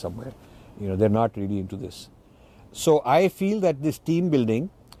 people somewhere. They're not really into this. So I feel that this team building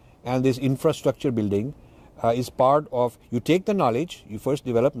and this infrastructure building is part of, you take the knowledge, you first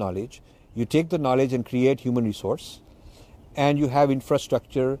develop knowledge, you take the knowledge and create human resource, and you have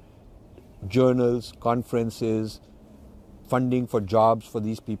infrastructure, journals, conferences, funding for jobs for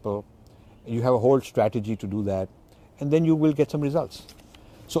these people. You have a whole strategy to do that, and then you will get some results.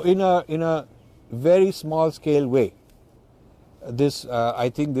 So in a very small scale way, I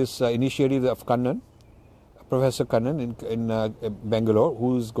think this initiative of Kannan, Professor Kannan in Bangalore,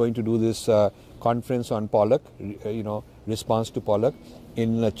 who's going to do this conference on Pollock, response to Pollock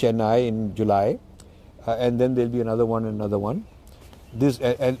in Chennai in July, and then there'll be another one.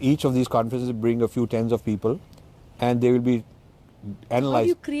 And each of these conferences bring a few tens of people, and they will be analyzed. How do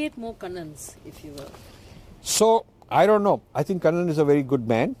you create more Kannans, if you will? So I don't know. I think Kannan is a very good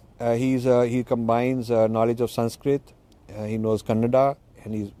man. He combines knowledge of Sanskrit. He knows Kannada,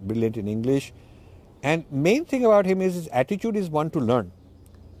 and he's brilliant in English. And main thing about him is his attitude is one to learn.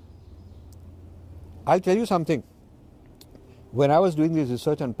 I'll tell you something. When I was doing this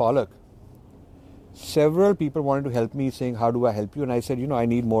research on Pollock, several people wanted to help me, saying, how do I help you? And I said, I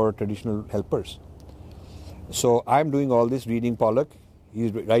need more traditional helpers. So I'm doing all this, reading Pollock. He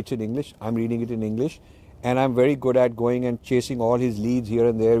writes in English. I'm reading it in English. And I'm very good at going and chasing all his leads here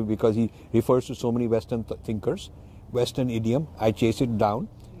and there because he refers to so many Western thinkers, Western idiom. I chase it down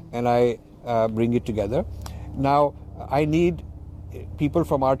and I bring it together. Now, I need people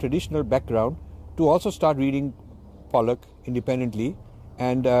from our traditional background to also start reading Pollock independently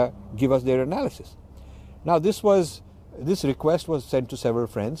and give us their analysis. Now, this request was sent to several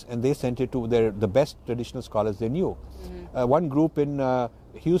friends, and they sent it to the best traditional scholars they knew. One group in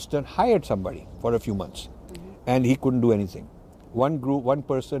Houston hired somebody for a few months, and he couldn't do anything. One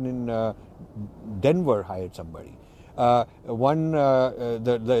person in Denver hired somebody.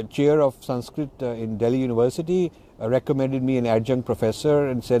 The chair of Sanskrit in Delhi University recommended me an adjunct professor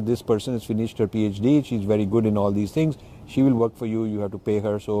and said, this person has finished her PhD, she's very good in all these things, she will work for you, you have to pay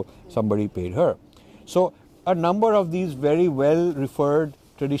her, so somebody paid her. So a number of these very well referred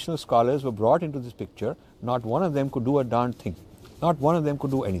traditional scholars were brought into this picture. Not one of them could do a darn thing. Not one of them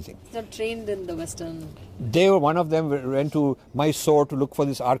could do anything. They're trained in the Western. One of them went to Mysore to look for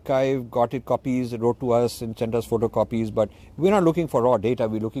this archive, got it copies, wrote to us and sent us photocopies. But we're not looking for raw data.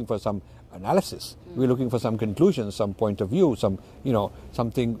 We're looking for some analysis. We're looking for some conclusions, some point of view,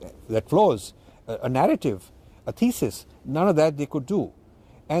 something that flows, a narrative, a thesis. None of that they could do,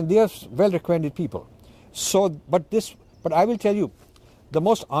 and they are well-recommended people. So, but I will tell you, the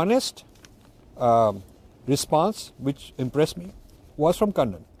most honest response, which impressed me, was from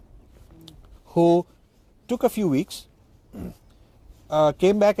Kannan, who took a few weeks,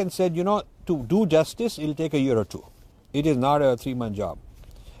 came back and said, to do justice, it will take a year or two. It is not a 3-month job.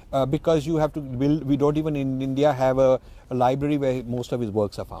 Because you have to build, we don't even in India have a library where most of his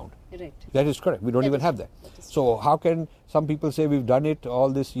works are found. Correct. That is correct. We don't even have that. So how can some people say we've done it all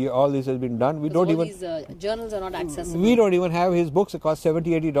this year, all this has been done? We don't even. These journals are not accessible. We don't even have his books. It cost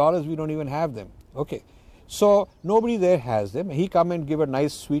 $70-80. We don't even have them. Okay. So nobody there has them. He come and give a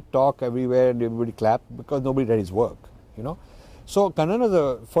nice sweet talk everywhere and everybody clap because nobody read his work, you know. So Kannan is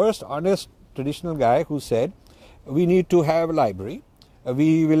the first honest traditional guy who said we need to have a library.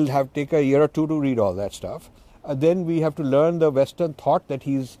 We will have take a year or two to read all that stuff. Then we have to learn the Western thought that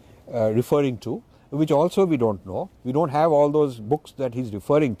he's referring to, which also we don't know. We don't have all those books that he's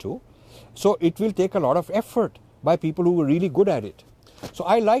referring to. So it will take a lot of effort by people who are really good at it. So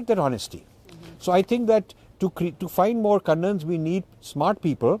I like that honesty. So I think that to find more Kannans, we need smart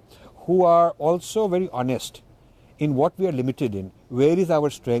people who are also very honest in what we are limited in. Where is our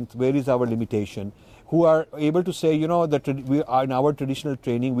strength? Where is our limitation? Who are able to say, you know, that we are in our traditional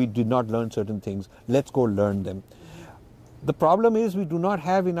training, we did not learn certain things. Let's go learn them. The problem is we do not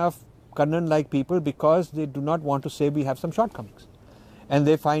have enough Kannan-like people because they do not want to say we have some shortcomings. And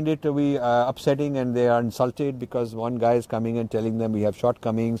they find it to be upsetting and they are insulted because one guy is coming and telling them we have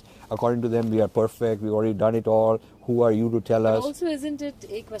shortcomings. According to them, we are perfect. We've already done it all. Who are you to tell us? Also, isn't it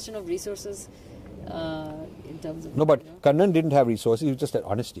a question of resources in terms of... No, but Kannan didn't have resources. He just had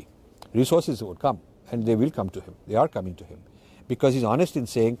honesty. Resources would come. And they will come to him. They are coming to him. Because he's honest in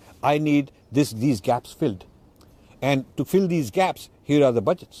saying, I need these gaps filled. And to fill these gaps, here are the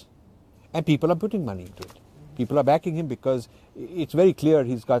budgets. And people are putting money into it. People are backing him because it's very clear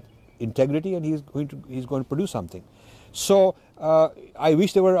he's got integrity and he's going to produce something. So I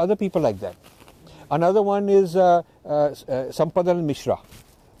wish there were other people like that. Another one is Sampadan Mishra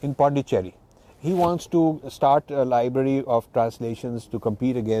in Pondicherry. He wants to start a library of translations to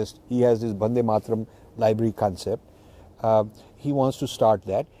compete against. He has this Bande Mataram library concept. He wants to start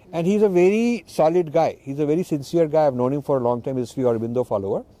that. And he's a very solid guy. He's a very sincere guy. I've known him for a long time. He's a Sri Aurobindo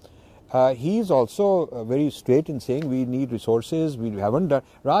follower. He's also very straight in saying we need resources. We haven't done.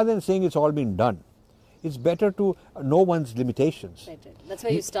 Rather than saying it's all been done, it's better to know one's limitations. Right. That's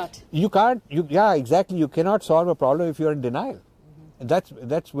where you start. You can't. Yeah, exactly. You cannot solve a problem if you're in denial. And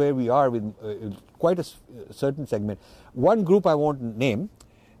that's where we are with quite a certain segment. One group I won't name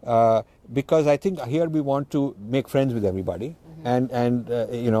because I think here we want to make friends with everybody. And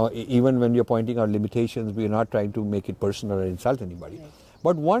you know, even when you're pointing out limitations, we're not trying to make it personal or insult anybody. Right.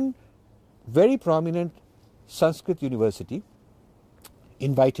 But one very prominent Sanskrit university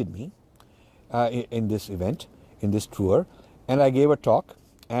invited me in this event, in this tour, and I gave a talk.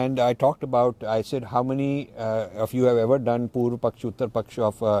 And I talked about, I said, how many of you have ever done Purva Paksha, Uttar Paksha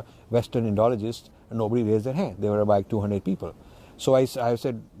of Western Indologists? And nobody raised their hand. There were about 200 people. So I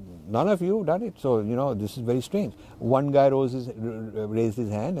said, none of you have done it. So, you know, this is very strange. One guy raised his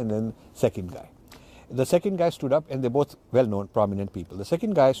hand and then second guy. The second guy stood up, and they're both well-known, prominent people. The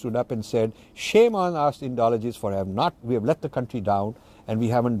second guy stood up and said, shame on us Indologists for we have let the country down and we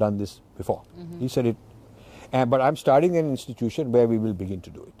haven't done this before. He said it. But I'm starting an institution where we will begin to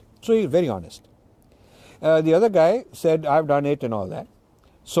do it. So he's very honest. The other guy said, I've done it and all that.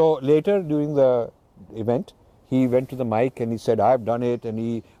 So later during the event, he went to the mic and he said, I've done it.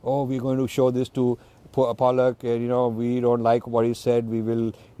 And we're going to show this to Pollock. You know, we don't like what he said. We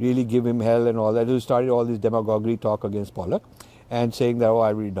will really give him hell and all that. He started all this demagoguery talk against Pollock and saying that,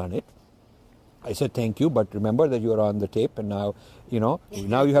 I've already done it. I said, thank you, but remember that you are on the tape and now, you know,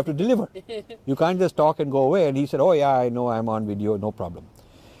 now you have to deliver. You can't just talk and go away. And he said, oh yeah, I know, I'm on video, no problem.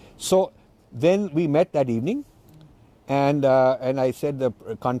 So then we met that evening and I said,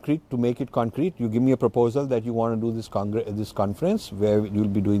 to make it concrete, you give me a proposal that you want to do this conference where you'll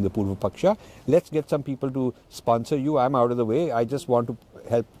be doing the Purva Paksha. Let's get some people to sponsor you. I'm out of the way. I just want to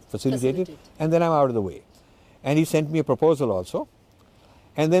help facilitate it. And then I'm out of the way. And he sent me a proposal also.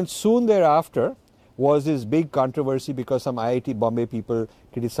 And then soon thereafter was this big controversy because some IIT Bombay people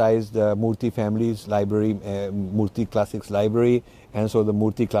criticized the Murthy family's library, Murthy Classics library, and so the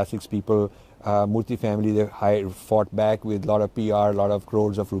Murthy Classics people, Murthy family, they fought back with a lot of PR, a lot of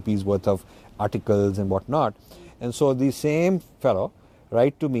crores of rupees worth of articles and whatnot. And so the same fellow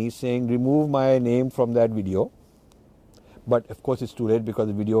write to me saying, remove my name from that video. But of course it's too late because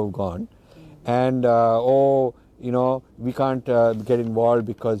the video is gone. And you know, we can't get involved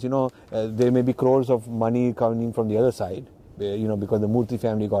because, you know, there may be crores of money coming from the other side, you know, because the Murthy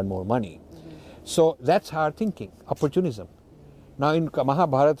family got more money. So that's hard thinking, opportunism. Now in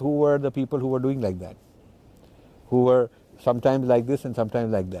Mahabharata, who were the people who were doing like that? Who were sometimes like this and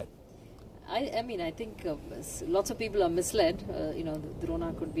sometimes like that? I mean, I think lots of people are misled. The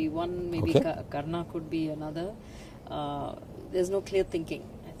Drona could be one, maybe Okay. Karna could be another. There's no clear thinking.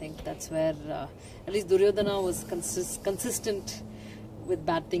 I think that's where at least Duryodhana was consistent with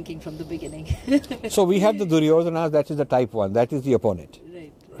bad thinking from the beginning. So we have the Duryodhanas, that is the type 1, that is the opponent.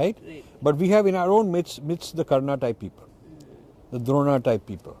 Right? But we have in our own midst the Karna type people, the Drona type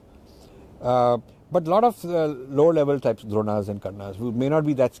people. But a lot of low level types, Dronas and Karnas, who may not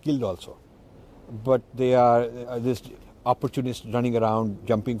be that skilled also. But they are this opportunists running around,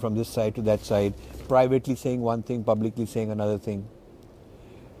 jumping from this side to that side, privately saying one thing, publicly saying another thing.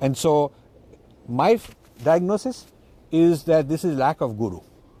 And so my diagnosis is that this is lack of guru.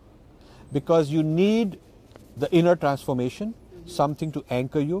 Because you need the inner transformation, something to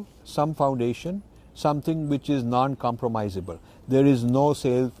anchor you, some foundation, something which is non-compromisable. There is no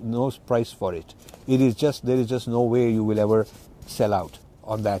sale, no price for it. There is just no way you will ever sell out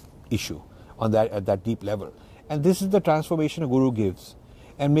on that issue, at that deep level. And this is the transformation a guru gives.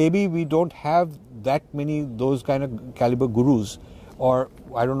 And maybe we don't have that many those kind of caliber gurus, or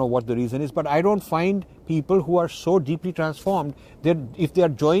I don't know what the reason is, but I don't find people who are so deeply transformed. If they are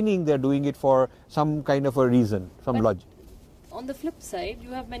joining, they're doing it for some kind of a reason, some logic. On the flip side,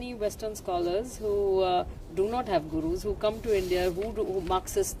 you have many Western scholars who do not have gurus, who come to India, who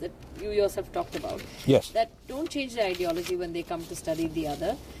Marxists that you yourself talked about. Yes. That don't change their ideology when they come to study the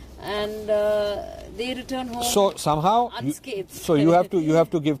other, and they return home. So somehow, unscathed. you have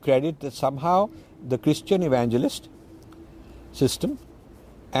to give credit that somehow the Christian evangelist system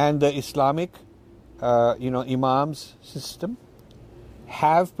and the Islamic, imams system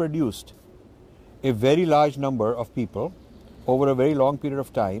have produced a very large number of people over a very long period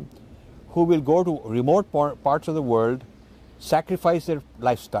of time who will go to remote parts of the world, sacrifice their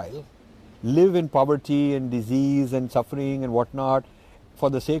lifestyle, live in poverty and disease and suffering and whatnot for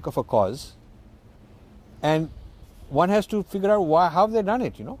the sake of a cause. And one has to figure out how they've done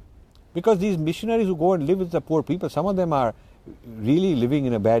it, because these missionaries who go and live with the poor people, some of them are really living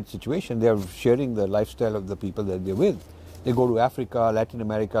in a bad situation. They are sharing the lifestyle of the people that they're with. They go to Africa, Latin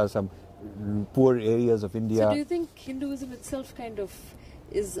America, some poor areas of India. So do you think Hinduism itself kind of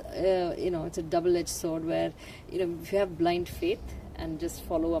is, it's a double-edged sword where, if you have blind faith and just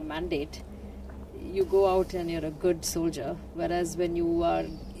follow a mandate, you go out and you're a good soldier, whereas when you are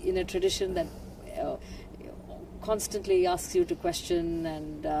in a tradition that constantly asks you to question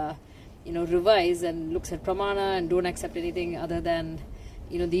and revise and looks at pramana and don't accept anything other than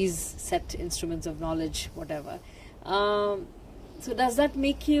these set instruments of knowledge, whatever. So does that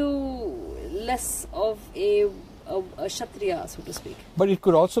make you less of a Kshatriya, so to speak? But it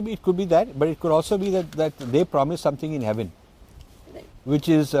could be that they promise something in heaven, Right. which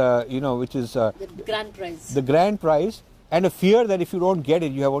is The grand prize. the grand prize, and a fear that if you don't get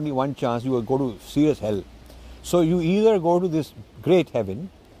it, you have only one chance, you will go to serious hell. So you either go to this great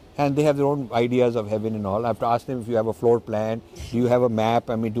heaven, and they have their own ideas of heaven and all. I have to ask them if you have a floor plan, do you have a map,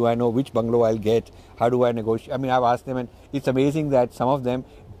 do I know which bungalow I'll get, how do I negotiate? I've asked them, and it's amazing that some of them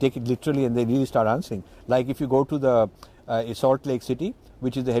take it literally and they really start answering. Like if you go to the Salt Lake City,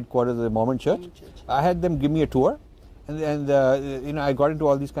 which is the headquarters of the Mormon Church, I had them give me a tour, and I got into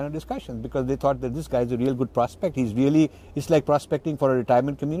all these kind of discussions because they thought that this guy is a real good prospect. It's like prospecting for a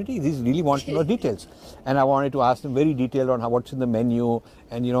retirement community. He's really wanting to know details, and I wanted to ask them very detailed on what's in the menu,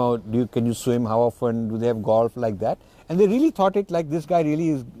 and can you swim, how often, do they have golf, like that, and they really thought it like this guy really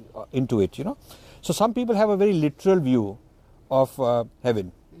is into it. So some people have a very literal view of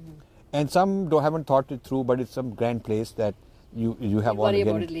heaven, and some haven't thought it through, but it's some grand place that you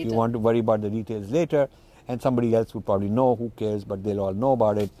want to worry about the details later. And somebody else would probably know, who cares, but they'll all know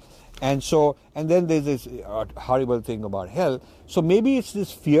about it. And then there's this horrible thing about hell. So maybe it's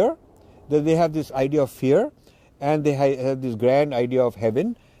this fear, that they have this idea of fear, and they have this grand idea of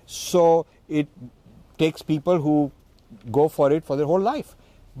heaven. So it takes people who go for it for their whole life.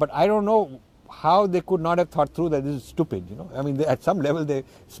 But I don't know how they could not have thought through that this is stupid, at some level they're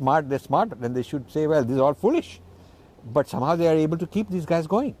smart, and they should say, well, this is all foolish. But somehow they are able to keep these guys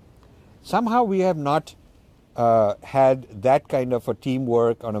going. Somehow we have not had that kind of a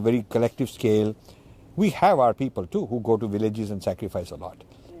teamwork on a very collective scale. We have our people too who go to villages and sacrifice a lot.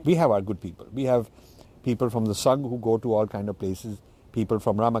 We have our good people. We have people from the Sangh who go to all kind of places, people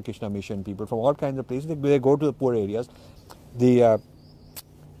from Ramakrishna Mission, people from all kinds of places. They go to the poor areas. The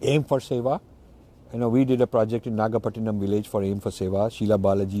Aim for Seva, we did a project in Nagapattinam village for Aim for Seva. Sheila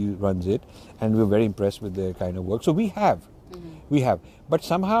Balaji runs it, and we're very impressed with their kind of work. So we have. But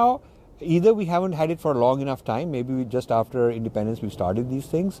somehow either we haven't had it for a long enough time, maybe just after independence we started these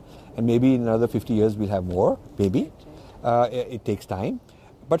things, and maybe in another 50 years we'll have more, maybe. It takes time.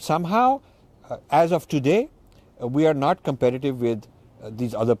 But somehow as of today, we are not competitive with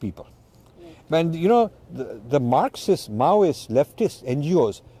these other people. And you know, the Marxist, Maoist, leftist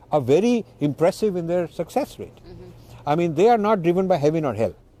NGOs are very impressive in their success rate. I mean, they are not driven by heaven or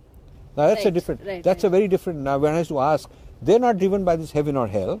hell. Now that's a different. That's a very different. Now, when I used to ask, they're not driven by this heaven or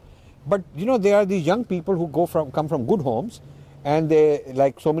hell, but you know, they are these young people who come from good homes, and they,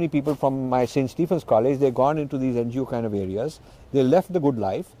 like so many people from my St. Stephen's College, they've gone into these NGO kind of areas. They left the good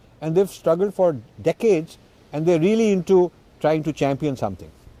life, and they've struggled for decades, and they're really into trying to champion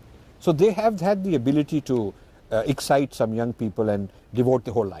something. So they have had the ability to excite some young people and devote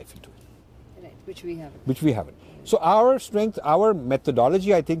their whole life into it. Right, which we haven't. Which we haven't. So our strength, our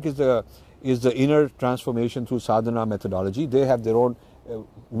methodology, I think, is the inner transformation through sadhana methodology. They have their own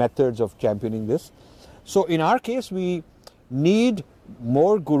methods of championing this. So in our case, we need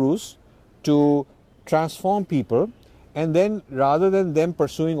more gurus to transform people, and then rather than them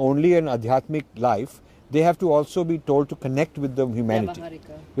pursuing only an adhyatmic life, they have to also be told to connect with the humanity.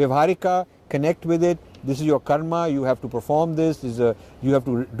 Vyavaharika, connect with it. This is your karma, you have to perform this. You have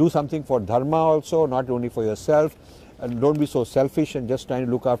to do something for dharma also, not only for yourself. And don't be so selfish and just trying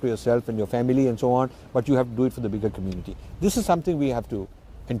to look after yourself and your family and so on, but you have to do it for the bigger community. This is something we have to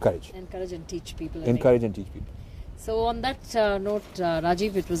encourage. Encourage and teach people. Encourage and teach people. So on that note,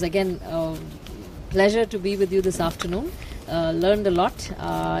 Rajiv, it was again a pleasure to be with you this afternoon. Learned a lot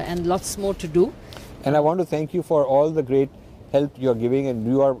and lots more to do. And I want to thank you for all the great help you're giving, and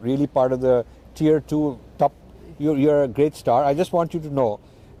you are really part of the tier 2 top. You're a great star. I just want you to know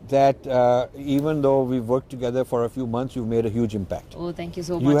that even though we've worked together for a few months, you've made a huge impact. Oh, thank you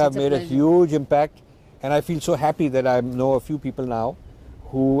so much. You have made a huge impact, and I feel so happy that I know a few people now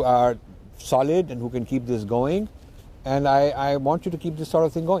who are solid and who can keep this going. And I want you to keep this sort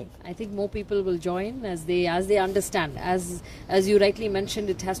of thing going. I think more people will join as they understand. As you rightly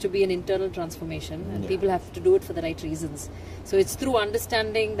mentioned, it has to be an internal transformation, and people have to do it for the right reasons. So it's through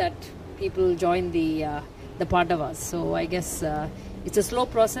understanding that people join the Pandavas. So I guess it's a slow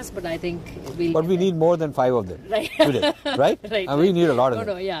process, but I think we'll. But we need more than 5 of them today, right? Right. And we need a lot of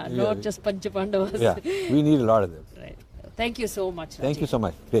them. Not just Pancha Pandavas. Yeah, we need a lot of them. Right. Thank you so much, Rajiv. Thank you so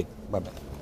much. Great. Bye bye.